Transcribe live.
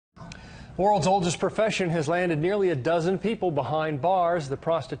World's oldest profession has landed nearly a dozen people behind bars. The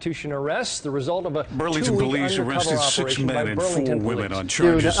prostitution arrests, the result of a Burlington two-week police undercover arrested 6 operation by men and 4 Burlington women police. on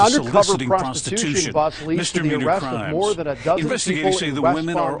charges of soliciting prostitution, bus leads to the misdemeanor arrest crimes. of more than a dozen Investigators people say in the West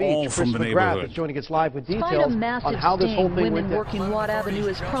women Palm are Beach. all from the Chris McGrath neighborhood. is joining us live with Despite details a massive on how this whole sting, thing women went working Watt Avenue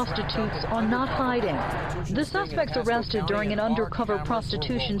as prostitutes are not hiding. The suspects arrested during an undercover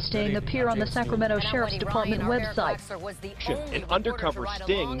prostitution sting appear on the Sacramento Sheriff's Department website. An undercover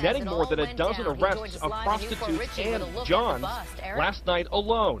sting netting more than a dozen arrests of prostitutes and Johns last night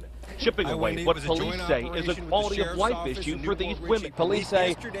alone, chipping away what police say is a quality of life issue for these women. Police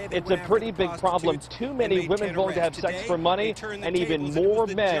say it's a pretty big problem. Too many women willing to have sex for money, and even more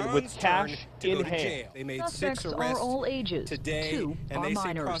men with cash in hand. Suspects are all ages. 2 are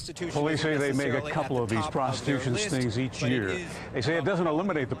minors. Police say they make a couple of these prostitution stings each year. They say it doesn't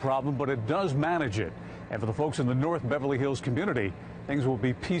eliminate the problem, but it does manage it. And for the folks in the North Beverly Hills community, things will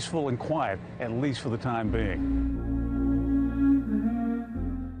be peaceful and quiet, at least for the time being.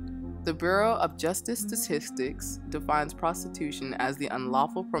 The Bureau of Justice Statistics defines prostitution as the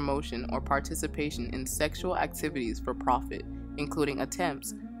unlawful promotion or participation in sexual activities for profit, including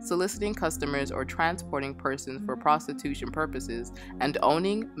attempts, soliciting customers or transporting persons for prostitution purposes, and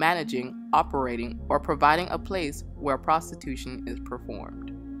owning, managing, operating, or providing a place where prostitution is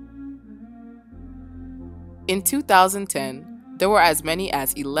performed. In 2010, there were as many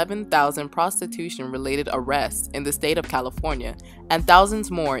as 11,000 prostitution-related arrests in the state of California and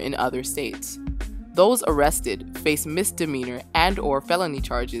thousands more in other states. Those arrested face misdemeanor and/or felony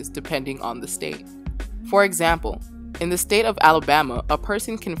charges depending on the state. For example, in the state of Alabama, a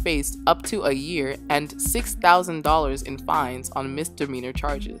person can face up to a year and $6,000 in fines on misdemeanor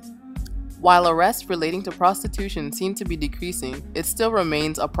charges. While arrests relating to prostitution seem to be decreasing, it still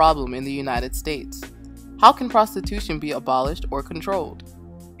remains a problem in the United States. How can prostitution be abolished or controlled?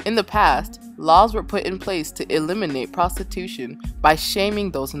 In the past, laws were put in place to eliminate prostitution by shaming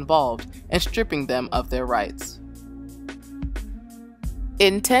those involved and stripping them of their rights.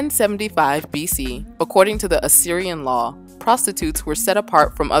 In 1075 BC, according to the Assyrian law, prostitutes were set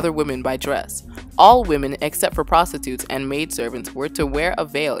apart from other women by dress. All women except for prostitutes and maidservants were to wear a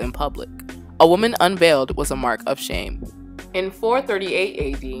veil in public. A woman unveiled was a mark of shame. In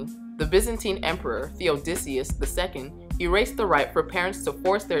 438 AD, the Byzantine Emperor Theodosius II erased the right for parents to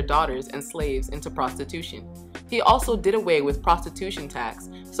force their daughters and slaves into prostitution. He also did away with prostitution tax,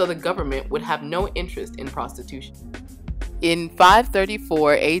 so the government would have no interest in prostitution. In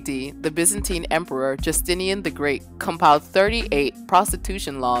 534 AD, the Byzantine Emperor Justinian the Great compiled 38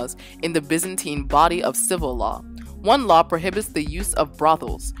 prostitution laws in the Byzantine body of civil law. One law prohibits the use of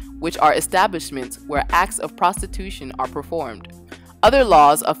brothels, which are establishments where acts of prostitution are performed. Other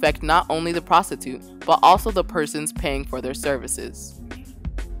laws affect not only the prostitute, but also the persons paying for their services.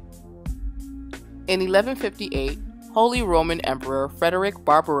 In 1158, Holy Roman Emperor Frederick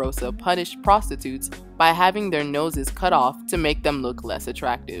Barbarossa punished prostitutes by having their noses cut off to make them look less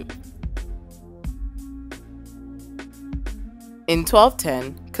attractive. In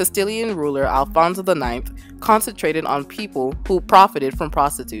 1210, Castilian ruler Alfonso IX concentrated on people who profited from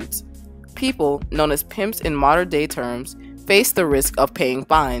prostitutes. People, known as pimps in modern-day terms, faced the risk of paying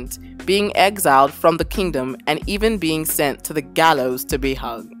fines, being exiled from the kingdom, and even being sent to the gallows to be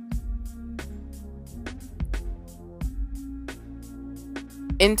hung.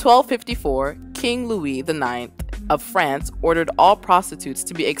 In 1254, King Louis IX of France ordered all prostitutes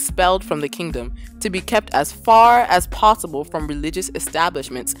to be expelled from the kingdom, to be kept as far as possible from religious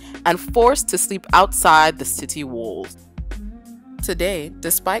establishments, and forced to sleep outside the city walls. Today,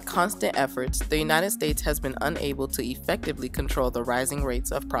 despite constant efforts, the United States has been unable to effectively control the rising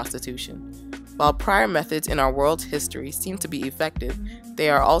rates of prostitution. While prior methods in our world's history seem to be effective,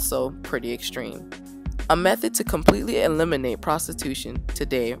 they are also pretty extreme. A method to completely eliminate prostitution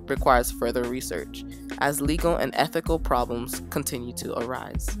today requires further research, as legal and ethical problems continue to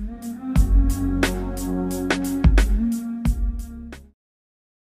arise.